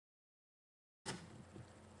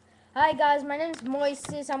Hi guys, my name is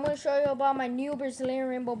Moises. I'm going to show you about my new Brazilian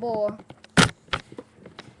rainbow boa.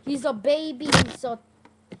 He's a baby,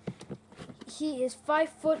 he is 5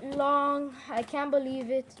 foot long. I can't believe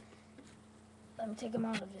it. Let me take him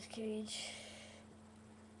out of his cage.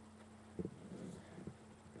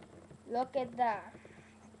 Look at that.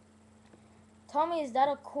 Tell me, is that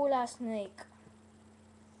a cool ass snake?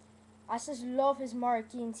 I just love his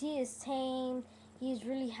markings. He is tame. He's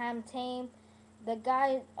really ham tame. The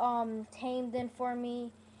guy tamed him for me.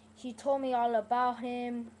 He told me all about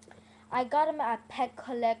him. I got him at Pet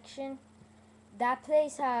Collection. That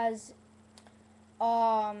place has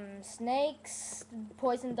snakes,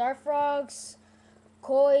 poison dart frogs,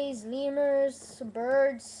 kois, lemurs,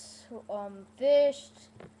 birds, fish,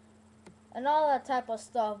 and all that type of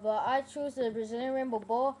stuff. But I choose the Brazilian rainbow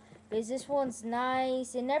boa because this one's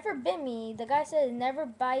nice. It never bit me. The guy said it never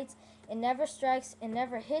bites, it never strikes, it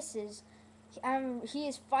never hisses. He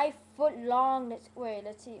is 5 foot long.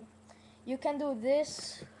 Let's see. You can do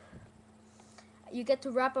this. You get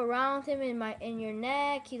to wrap around him in your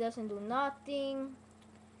neck. He doesn't do nothing.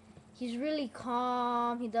 He's really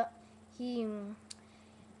calm. He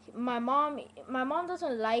my mom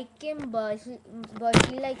doesn't like him, but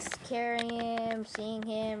she likes carrying him, seeing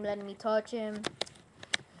him, letting me touch him.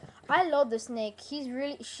 I love the snake. He's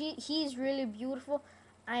really beautiful.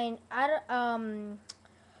 And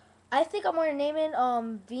I think I'm gonna name it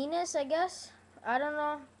Venus, I guess. I don't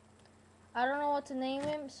know. I don't know what to name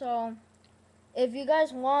him. So if you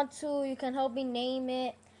guys want to, you can help me name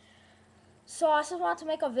it. So I just want to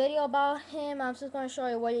make a video about him. I'm just gonna show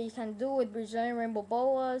you what you can do with Brazilian rainbow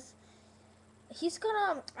boas.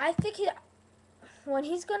 I think when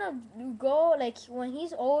he's gonna go, like when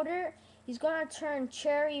he's older, he's gonna turn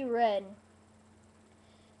cherry red.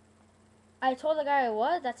 I told the guy,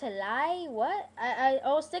 what? That's a lie? What? I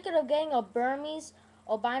was thinking of getting a Burmese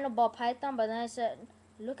albino ball python, but then I said,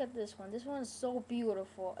 look at this one. This one is so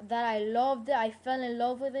beautiful that I loved it. I fell in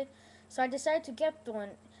love with it. So I decided to get one.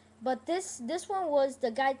 But this one was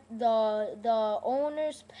the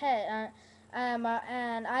owner's pet,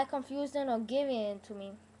 and I confused him on giving it to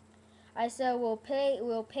me. I said we'll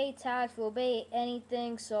pay tax, we'll pay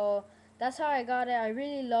anything. So that's how I got it. I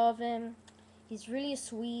really love him. He's really a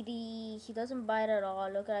sweetie. He doesn't bite at all.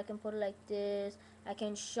 Look, I can put it like this. I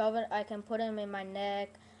can shove it. I can put him in my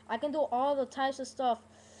neck. I can do all the types of stuff.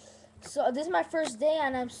 So this is my first day,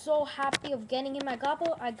 and I'm so happy of getting him. I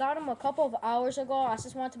got him a couple of hours ago. I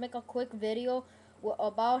just wanted to make a quick video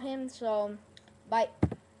about him. So, bye.